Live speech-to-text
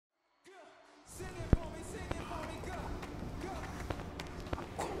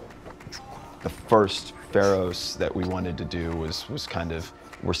The first PHAROS that we wanted to do was kind of,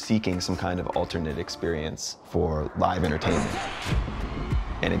 we're seeking some kind of alternate experience for live entertainment.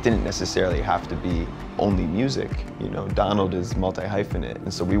 And it didn't necessarily have to be only music. You know, Donald is multi-hyphenate,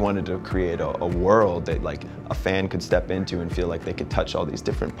 and so we wanted to create a world that like a fan could step into and feel like they could touch all these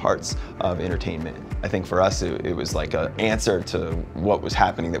different parts of entertainment. I think for us it was like an answer to what was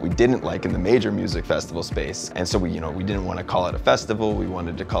happening that we didn't like in the major music festival space. And so we didn't want to call it a festival, we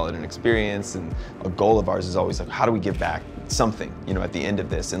wanted to call it an experience, and a goal of ours is always like, how do we give back something, at the end of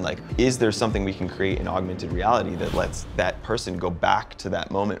this? And like, is there something we can create in augmented reality that lets that person go back to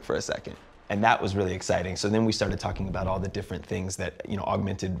that moment for a second? And that was really exciting. So then we started talking about all the different things that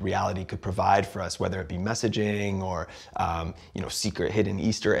augmented reality could provide for us, whether it be messaging or secret hidden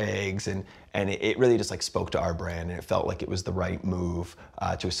Easter eggs, and it really just like spoke to our brand, and it felt like it was the right move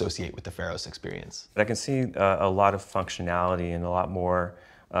to associate with the PHAROS experience. I can see a lot of functionality and a lot more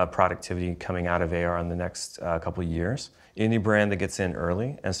productivity coming out of AR in the next couple of years. Any brand that gets in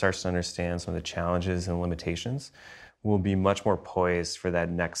early and starts to understand some of the challenges and limitations will be much more poised for that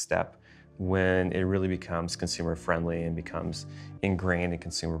next step when it really becomes consumer friendly and becomes ingrained in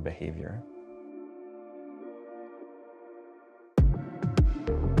consumer behavior.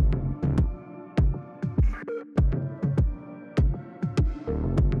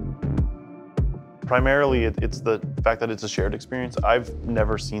 Primarily, it's the fact that it's a shared experience. I've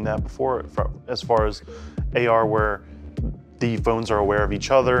never seen that before, as far as AR, where the phones are aware of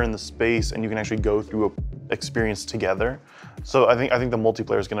each other in the space, and you can actually go through an experience together. So I think the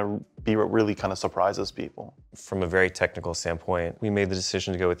multiplayer is going to be what really kind of surprises people. From a very technical standpoint, we made the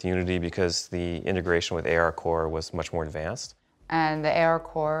decision to go with Unity because the integration with AR Core was much more advanced. And the AR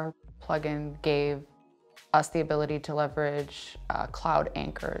Core plugin gave us the ability to leverage cloud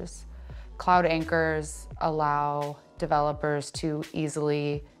anchors. Cloud anchors allow developers to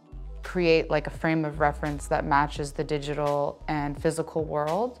easily create like a frame of reference that matches the digital and physical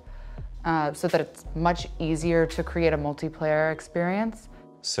world, so that it's much easier to create a multiplayer experience.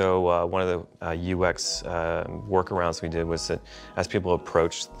 So one of the UX workarounds we did was that as people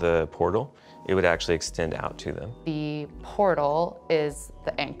approached the portal, it would actually extend out to them. The portal is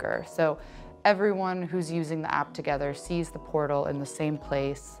the anchor. So everyone who's using the app together sees the portal in the same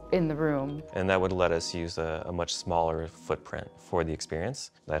place in the room. And that would let us use a much smaller footprint for the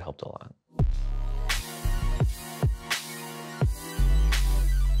experience. That helped a lot.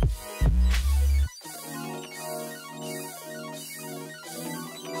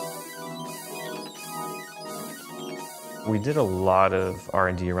 We did a lot of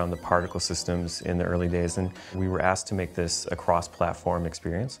R&D around the particle systems in the early days, and we were asked to make this a cross-platform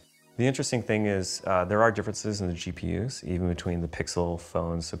experience. The interesting thing is there are differences in the GPUs, even between the Pixel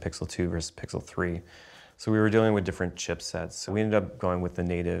phones, so Pixel 2 versus Pixel 3. So we were dealing with different chipsets. So we ended up going with the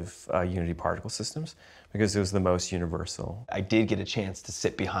native Unity particle systems because it was the most universal. I did get a chance to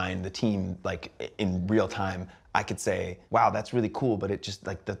sit behind the team like in real time. I could say, wow, that's really cool, but it just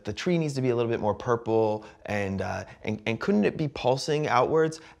like the tree needs to be a little bit more purple, and couldn't it be pulsing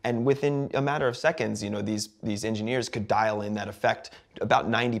outwards? And within a matter of seconds, these engineers could dial in that effect about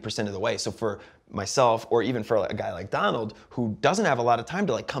 90% of the way. So for myself, or even for a guy like Donald, who doesn't have a lot of time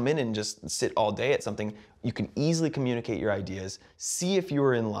to like come in and just sit all day at something, you can easily communicate your ideas, see if you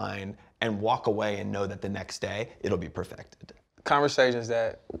were in line, and walk away and know that the next day it'll be perfected. Conversations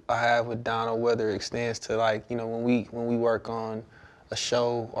that I have with Donald, whether it extends to like, when we work on a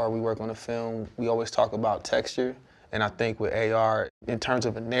show or we work on a film, we always talk about texture. And I think with AR, in terms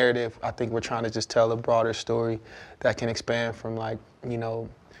of a narrative, I think we're trying to just tell a broader story that can expand from like,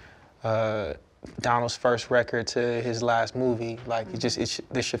 Donald's first record to his last movie. Like this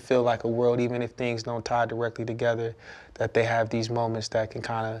should feel like a world, even if things don't tie directly together, that they have these moments that can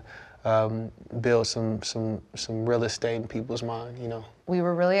kind of build some real estate in people's mind, We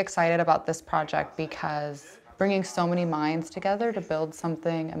were really excited about this project because bringing so many minds together to build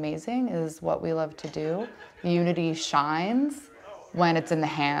something amazing is what we love to do. Unity shines when it's in the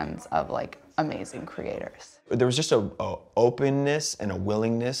hands of like amazing creators. There was just a openness and a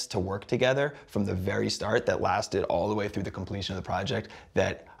willingness to work together from the very start that lasted all the way through the completion of the project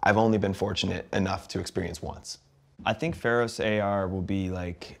that I've only been fortunate enough to experience once. I think PHAROS AR will be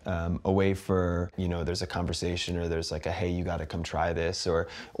like a way for, there's a conversation or there's like a, hey, you gotta come try this, or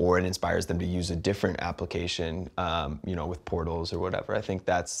it inspires them to use a different application, with portals or whatever. I think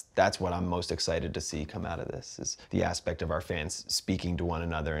that's what I'm most excited to see come out of this, is the aspect of our fans speaking to one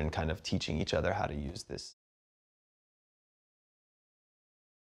another and kind of teaching each other how to use this.